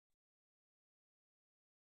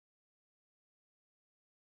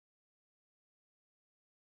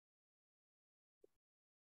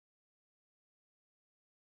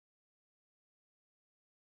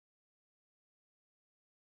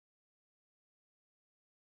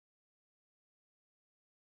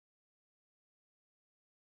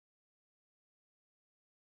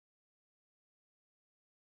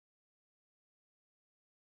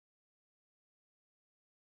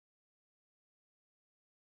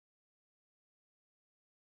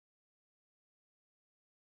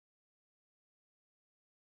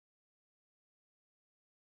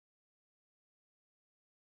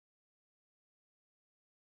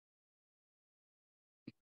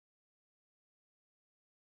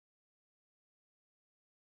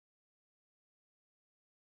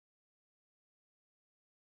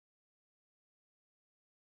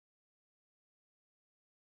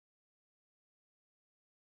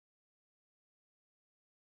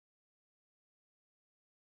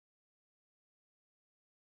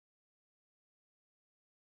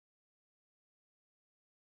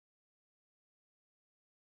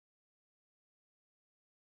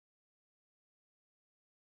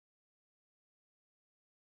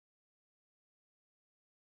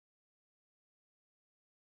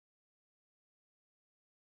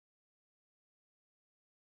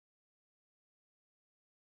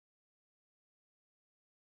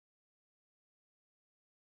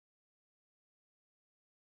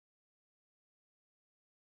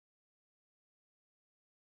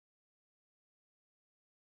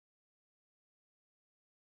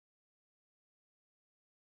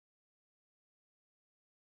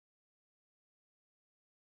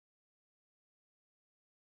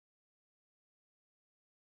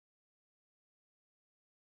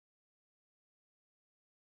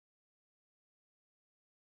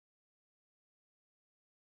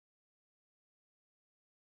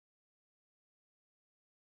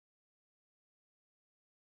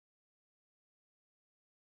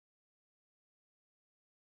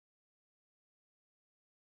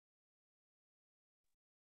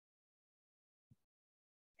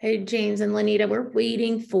Hey, James and Lanita, we're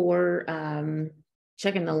waiting for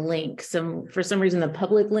checking the link. For some reason, the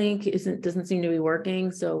public link doesn't seem to be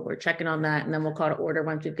working. So we're checking on that, and then we'll call to order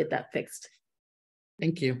once we get that fixed.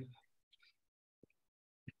 Thank you.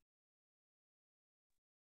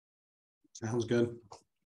 Sounds good.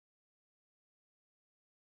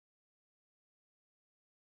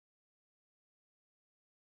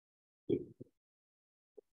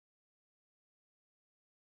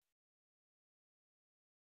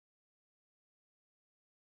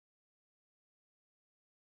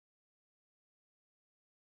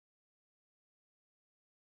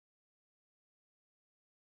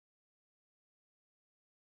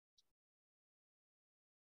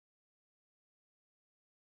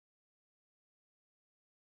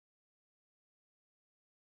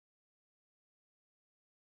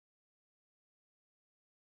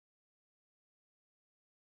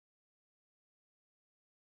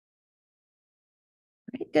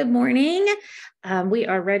 Good morning. We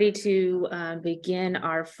are ready to begin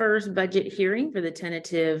our first budget hearing for the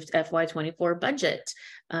tentative FY24 budget.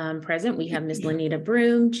 Present, we have Ms. Lanita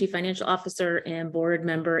Broom, Chief Financial Officer and Board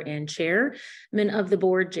Member and Chairman of the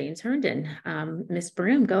Board, James Herndon. Ms.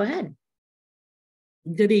 Broom, go ahead.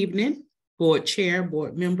 Good evening, Board Chair,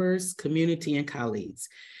 Board members, community, and colleagues.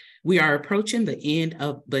 We are approaching the end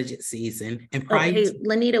of budget season. And hey,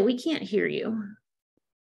 Lanita, we can't hear you.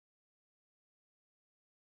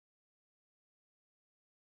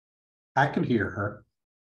 I can hear her.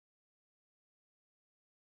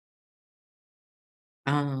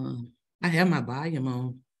 I have my volume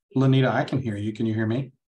on. Lanita, I can hear you. Can you hear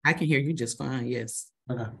me? I can hear you just fine, yes.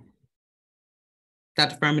 Okay.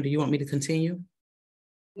 Dr. Furman, do you want me to continue?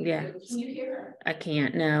 Yeah. Can you hear her? I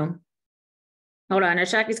can't, no. Hold on,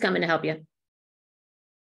 Ashaki's coming to help you.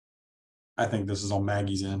 I think this is on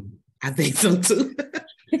Maggie's end. I think so too.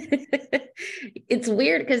 It's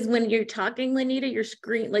weird because when you're talking, Lanita, your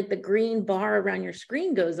screen, like the green bar around your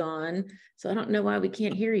screen goes on. So I don't know why we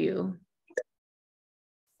can't hear you.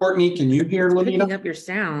 Courtney, can you hear Lanita? Picking up your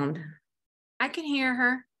sound. I can hear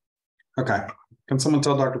her. Okay. Can someone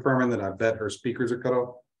tell Dr. Furman that I bet her speakers are cut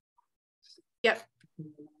off? Yep.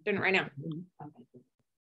 Doing it right now.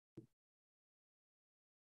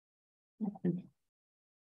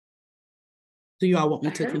 Do you all want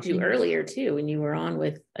me to heard continue? You earlier too when you were on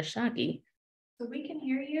with Ashaki. So we can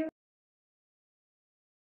hear you.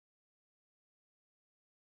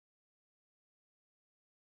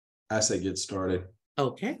 I say get started.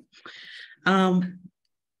 Okay.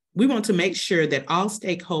 We want to make sure that all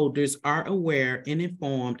stakeholders are aware and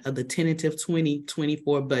informed of the tentative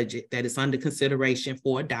 2024 budget that is under consideration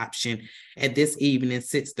for adoption at this evening's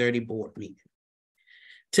 6:30 board meeting.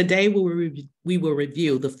 Today, we will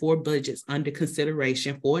review the 4 budgets under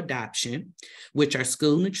consideration for adoption, which are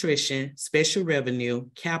school nutrition, special revenue,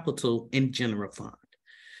 capital, and general fund.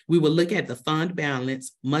 We will look at the fund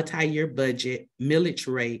balance, multi-year budget, millage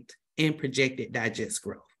rate, and projected digest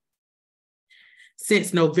growth.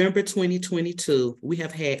 Since November 2022, we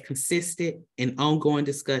have had consistent and ongoing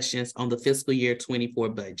discussions on the fiscal year 24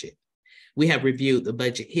 budget. We have reviewed the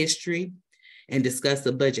budget history and discussed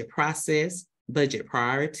the budget process, budget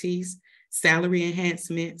priorities, salary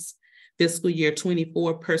enhancements, fiscal year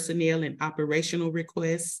 24 personnel and operational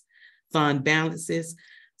requests, fund balances,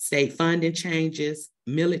 state funding changes,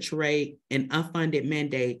 millage rate, and unfunded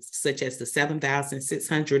mandates, such as the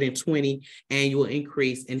 $7,620 annual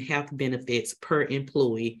increase in health benefits per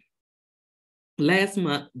employee. Last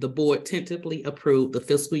month, the board tentatively approved the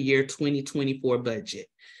fiscal year 2024 budget.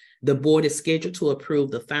 The board is scheduled to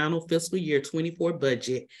approve the final fiscal year 24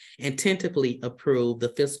 budget and tentatively approve the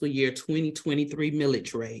fiscal year 2023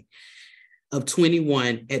 millage rate of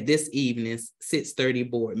 21 at this evening's 6:30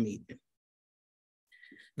 board meeting.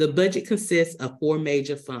 The budget consists of 4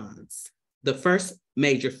 major funds. The first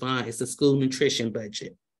major fund is the school nutrition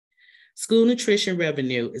budget. School nutrition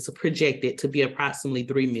revenue is projected to be approximately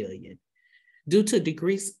 $3 million. Due to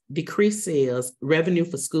decreased sales, revenue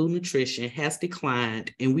for school nutrition has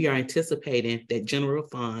declined, and we are anticipating that general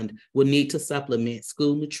fund will need to supplement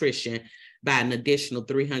school nutrition by an additional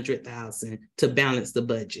 $300,000 to balance the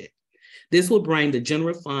budget. This will bring the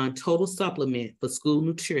general fund total supplement for school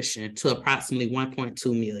nutrition to approximately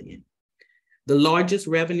 $1.2 million. The largest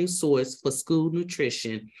revenue source for school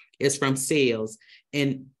nutrition is from sales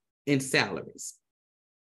and salaries.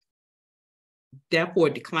 Therefore,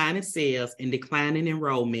 declining sales and declining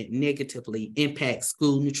enrollment negatively impact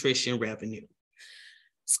school nutrition revenue.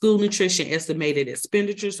 School nutrition estimated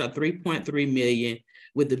expenditures are $3.3 million,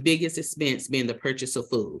 with the biggest expense being the purchase of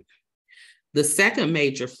food. The second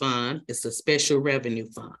major fund is the special revenue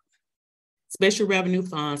fund. Special revenue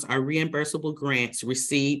funds are reimbursable grants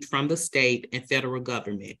received from the state and federal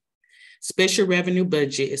government. Special revenue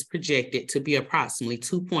budget is projected to be approximately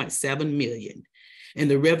 $2.7 million,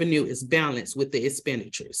 and the revenue is balanced with the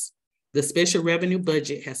expenditures. The special revenue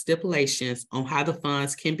budget has stipulations on how the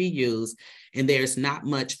funds can be used, and there's not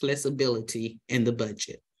much flexibility in the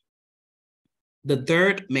budget. The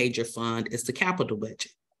third major fund is the capital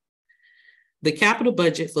budget. The capital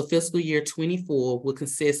budget for fiscal year 24 will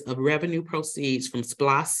consist of revenue proceeds from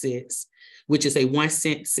SPLOST 6, which is a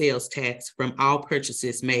 1-cent sales tax from all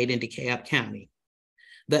purchases made in DeKalb County.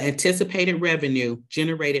 The anticipated revenue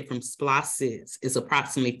generated from SPLOST 6 is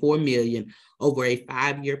approximately $4 million over a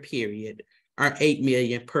 5-year period, or $8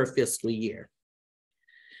 million per fiscal year.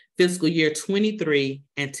 Fiscal year 23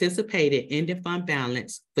 anticipated ending fund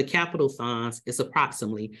balance for capital funds is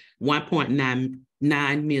approximately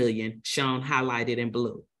 $1.99 million, shown highlighted in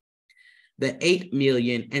blue. The $8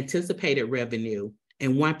 million anticipated revenue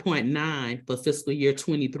and $1.9 for fiscal year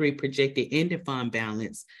 23 projected ending fund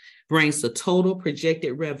balance brings the total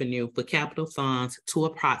projected revenue for capital funds to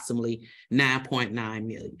approximately $9.9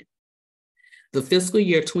 million. The fiscal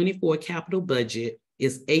year 24 capital budget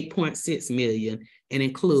is $8.6 million and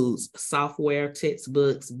includes software,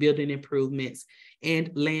 textbooks, building improvements, and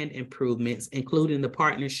land improvements, including the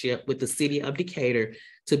partnership with the city of Decatur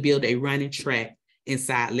to build a running track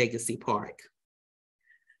inside Legacy Park.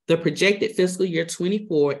 The projected fiscal year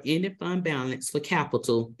 24 ending fund balance for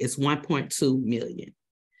capital is $1.2 million.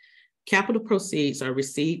 Capital proceeds are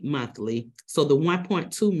received monthly, so the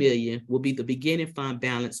 $1.2 million will be the beginning fund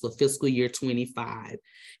balance for fiscal year 25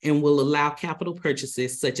 and will allow capital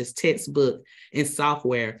purchases such as textbook and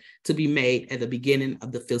software to be made at the beginning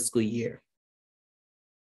of the fiscal year.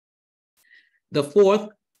 The fourth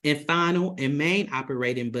and final and main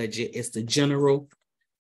operating budget is the general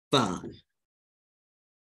fund.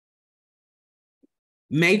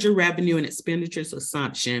 Major revenue and expenditures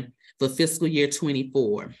assumption for fiscal year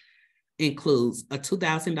 24 includes a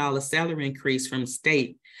 $2,000 salary increase from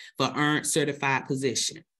state for earned certified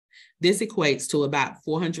position. This equates to about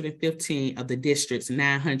 415 of the district's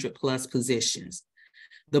 900 plus positions.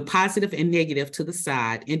 The positive and negative to the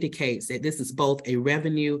side indicates that this is both a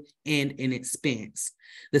revenue and an expense.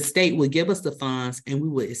 The state will give us the funds and we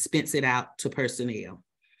will expense it out to personnel.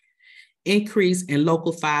 Increase in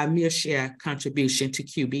local 5 meal share contribution to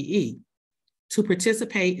QBE. To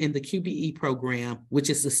participate in the QBE program, which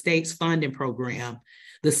is the state's funding program,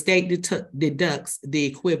 the state deducts the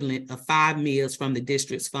equivalent of 5 meals from the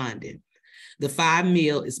district's funding. The 5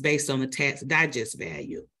 meal is based on the tax digest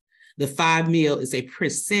value. The 5 meal is a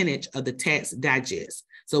percentage of the tax digest.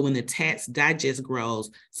 So when the tax digest grows,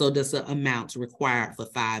 so does the amount required for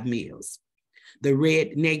 5 meals. The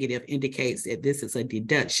red negative indicates that this is a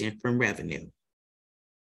deduction from revenue.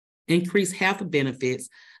 Increase health benefits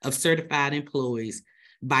of certified employees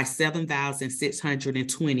by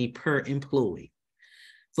 $7,620 per employee.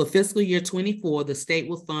 For fiscal year 24, the state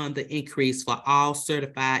will fund the increase for all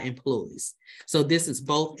certified employees. So this is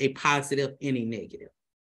both a positive and a negative.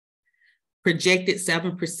 Projected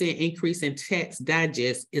 7% increase in tax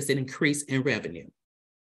digest is an increase in revenue.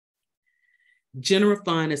 General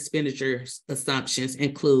fund expenditures assumptions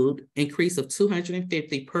include increase of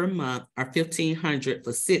 $250 per month or $1,500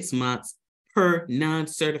 for 6 months per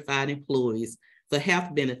non-certified employees for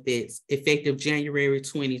health benefits effective January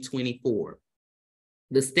 2024.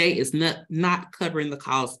 The state is not covering the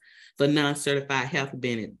cost for non-certified health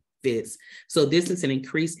benefits, so this is an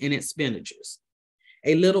increase in expenditures.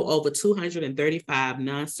 A little over 235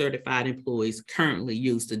 non-certified employees currently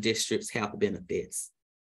use the district's health benefits.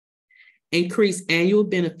 Increase annual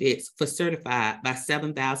benefits for certified by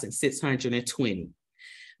 $7,620.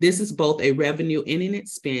 This is both a revenue and an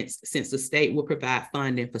expense since the state will provide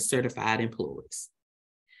funding for certified employees.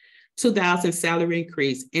 $2,000 salary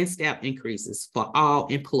increase and staff increases for all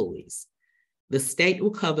employees. The state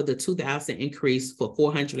will cover the $2,000 increase for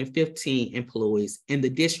 415 employees, and the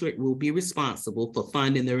district will be responsible for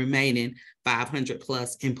funding the remaining 500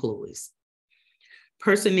 plus employees.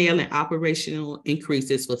 Personnel and operational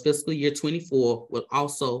increases for fiscal year 24 will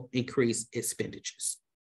also increase expenditures.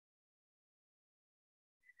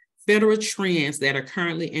 Federal trends that are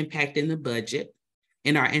currently impacting the budget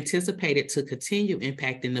and are anticipated to continue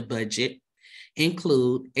impacting the budget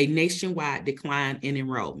include a nationwide decline in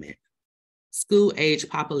enrollment. School-age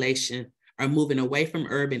population are moving away from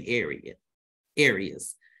urban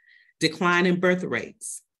areas. Decline in birth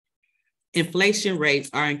rates. Inflation rates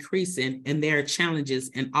are increasing and there are challenges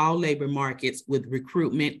in all labor markets with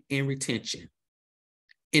recruitment and retention.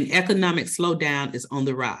 An economic slowdown is on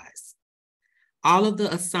the rise. All of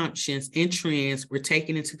the assumptions and trends were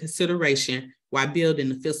taken into consideration while building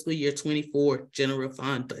the fiscal year 24 general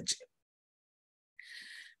fund budget.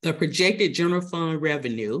 The projected general fund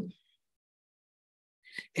revenue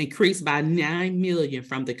increased by $9 million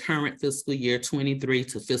from the current fiscal year 23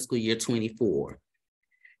 to fiscal year 24.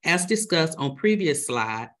 As discussed on previous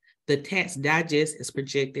slide, the tax digest is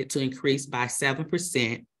projected to increase by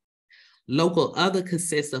 7%. Local other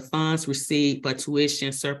consists of funds received for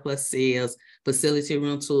tuition, surplus sales, facility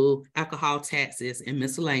rental, alcohol taxes, and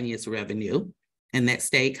miscellaneous revenue, and that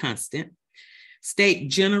stayed constant. State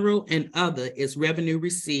general and other is revenue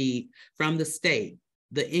received from the state.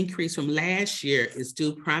 The increase from last year is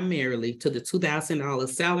due primarily to the $2,000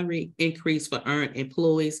 salary increase for earned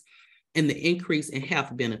employees and the increase in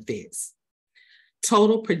health benefits.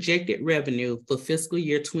 Total projected revenue for fiscal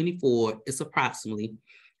year 24 is approximately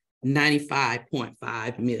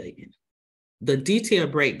 $95.5 million. The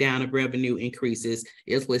detailed breakdown of revenue increases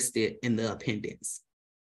is listed in the appendix.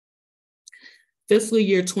 Fiscal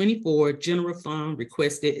year 24 general fund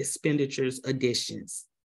requested expenditures additions.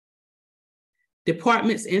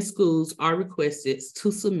 Departments and schools are requested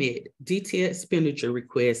to submit detailed expenditure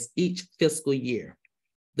requests each fiscal year.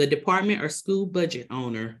 The department or school budget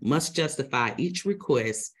owner must justify each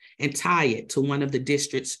request and tie it to one of the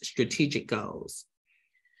district's strategic goals.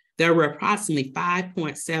 There were approximately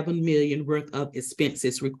 $5.7 million worth of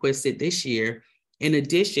expenses requested this year. In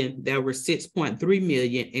addition, there were $6.3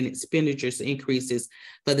 million in expenditures increases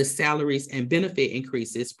for the salaries and benefit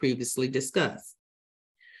increases previously discussed.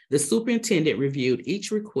 The superintendent reviewed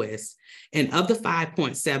each request, and of the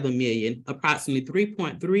 $5.7 million, approximately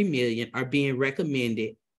 $3.3 million are being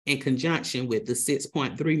recommended in conjunction with the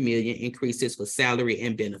 $6.3 million increases for salary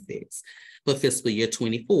and benefits for fiscal year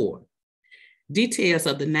 24. Details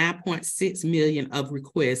of the $9.6 million of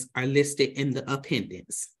requests are listed in the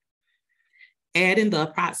appendix. Adding the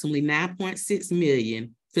approximately $9.6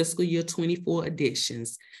 million fiscal year 24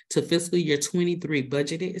 additions to fiscal year 23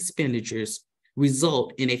 budgeted expenditures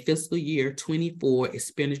result in a fiscal year 24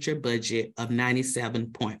 expenditure budget of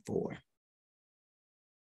 $97.4.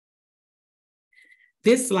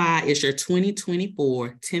 This slide is your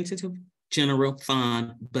 2024 tentative general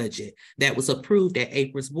fund budget that was approved at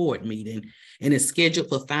April's board meeting and is scheduled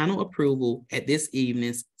for final approval at this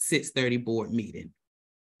evening's 6:30 board meeting.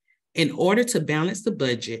 In order to balance the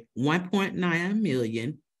budget, $1.9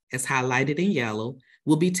 million, as highlighted in yellow,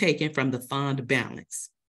 will be taken from the fund balance,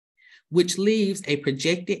 which leaves a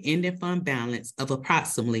projected ending fund balance of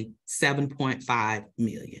approximately $7.5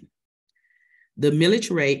 million. The millage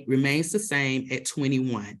rate remains the same at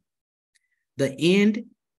 21. The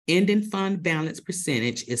ending fund balance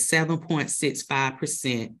percentage is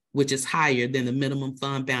 7.65%, which is higher than the minimum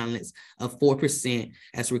fund balance of 4%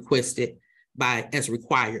 as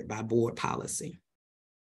required by board policy.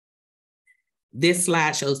 This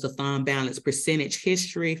slide shows the fund balance percentage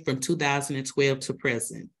history from 2012 to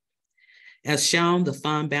present. As shown, the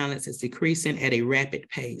fund balance is decreasing at a rapid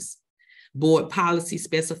pace. Board policy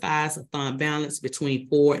specifies a fund balance between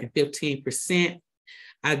 4 and 15%.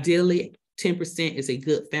 Ideally, 10% is a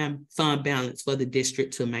good fund balance for the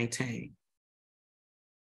district to maintain.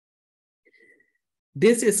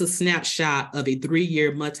 This is a snapshot of a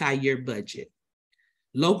 3-year multi-year budget.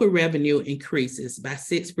 Local revenue increases by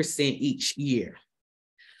 6% each year.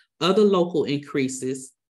 Other local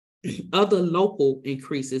increases by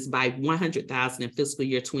 $100,000 in fiscal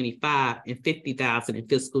year 25 and $50,000 in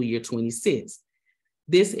fiscal year 26.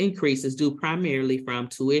 This increase is due primarily from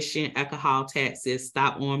tuition, alcohol taxes,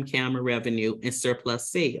 stop arm camera revenue, and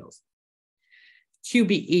surplus sales.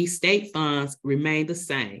 QBE state funds remain the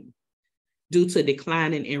same due to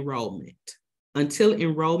declining enrollment. Until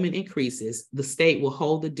enrollment increases, the state will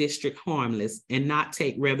hold the district harmless and not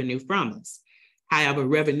take revenue from us. However,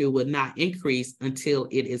 revenue will not increase until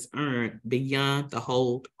it is earned beyond the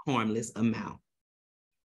hold harmless amount.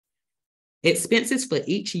 Expenses for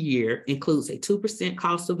each year includes a 2%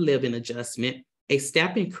 cost of living adjustment, a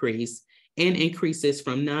step increase, and increases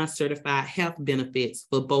from non-certified health benefits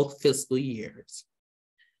for both fiscal years.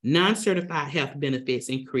 Non-certified health benefits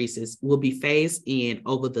increases will be phased in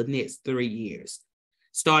over the next 3 years,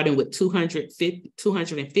 starting with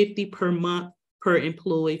 $250 per month per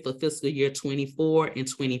employee for fiscal year 24 and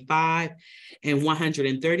 25, and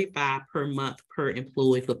 $135 per month per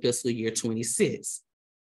employee for fiscal year 26.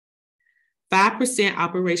 5%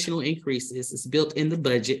 operational increases is built in the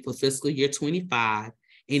budget for fiscal year 25,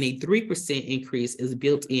 and a 3% increase is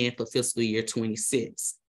built in for fiscal year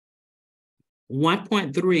 26.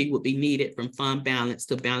 1.3 would be needed from fund balance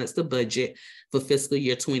to balance the budget for fiscal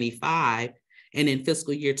year 25, And in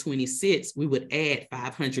fiscal year 26, we would add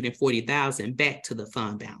 540,000 back to the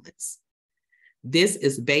fund balance. This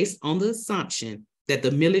is based on the assumption that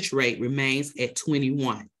the millage rate remains at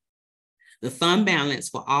 21. The fund balance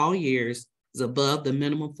for all years is above the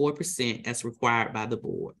minimum 4% as required by the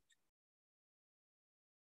board.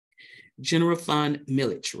 General fund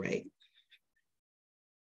millage rate.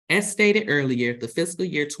 As stated earlier, the fiscal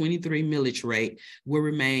year 23 millage rate will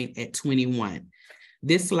remain at 21.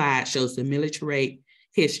 This slide shows the millage rate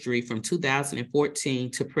history from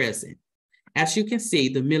 2014 to present. As you can see,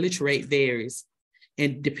 the millage rate varies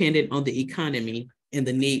and dependent on the economy and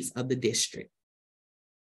the needs of the district.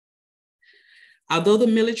 Although the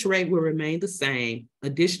millage rate will remain the same,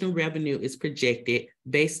 additional revenue is projected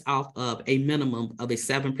based off of a minimum of a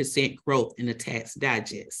 7% growth in the tax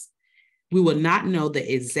digest. We will not know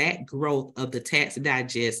the exact growth of the tax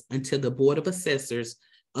digest until the Board of Assessors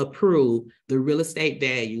approve the real estate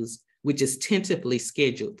values, which is tentatively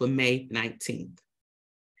scheduled for May 19th.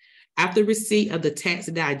 After receipt of the tax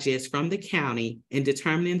digest from the county and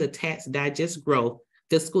determining the tax digest growth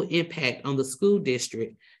fiscal impact on the school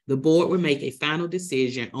district, the board will make a final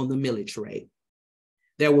decision on the millage rate.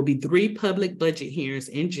 There will be 3 public budget hearings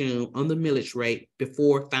in June on the millage rate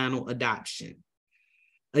before final adoption.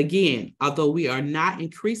 Again, although we are not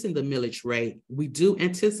increasing the millage rate, we do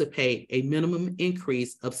anticipate a minimum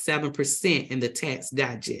increase of 7% in the tax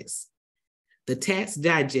digest. The tax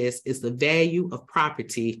digest is the value of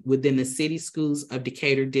property within the city schools of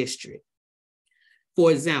Decatur District.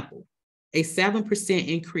 For example, a 7%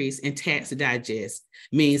 increase in tax digest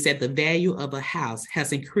means that the value of a house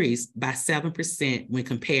has increased by 7% when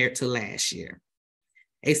compared to last year.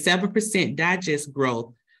 A 7% digest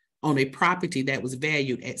growth on a property that was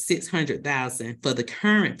valued at $600,000 for the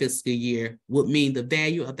current fiscal year would mean the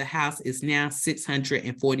value of the house is now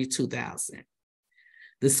 $642,000.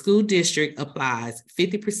 The school district applies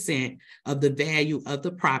 50% of the value of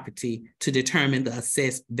the property to determine the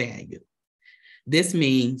assessed value. This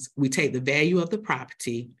means we take the value of the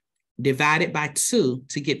property, divide it by 2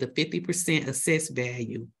 to get the 50% assessed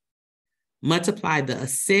value, multiply the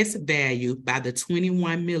assessed value by the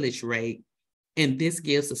 21 millage rate, and this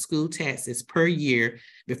gives the school taxes per year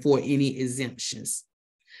before any exemptions.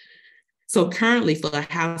 So currently for a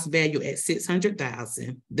house value at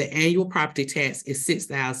 $600,000, the annual property tax is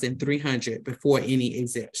 $6,300 before any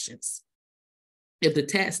exemptions. If the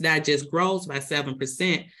tax digest grows by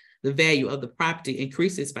 7%, the value of the property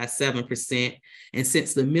increases by 7%. And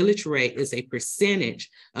since the millage rate is a percentage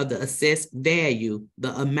of the assessed value,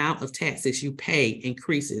 the amount of taxes you pay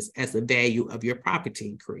increases as the value of your property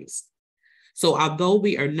increases. So although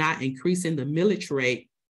we are not increasing the millage rate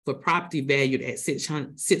for property valued at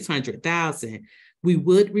 $600,000, we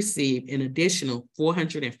would receive an additional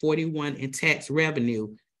 $441 in tax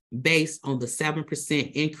revenue based on the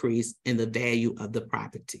 7% increase in the value of the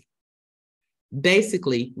property.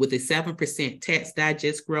 Basically, with a 7% tax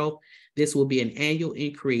digest growth, this will be an annual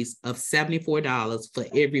increase of $74 for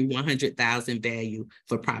every $100,000 value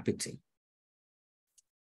for property.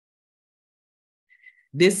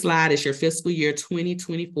 This slide is your fiscal year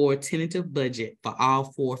 2024 tentative budget for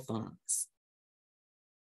all 4 funds.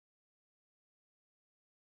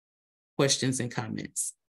 Questions and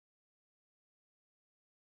comments?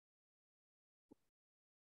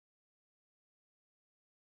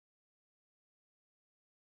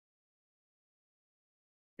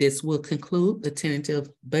 This will conclude the tentative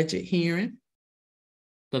budget hearing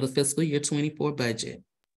for the fiscal year 24 budget.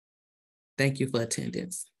 Thank you for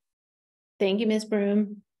attendance. Thank you, Ms.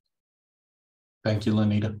 Broom. Thank you,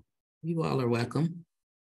 Lenita. You all are welcome.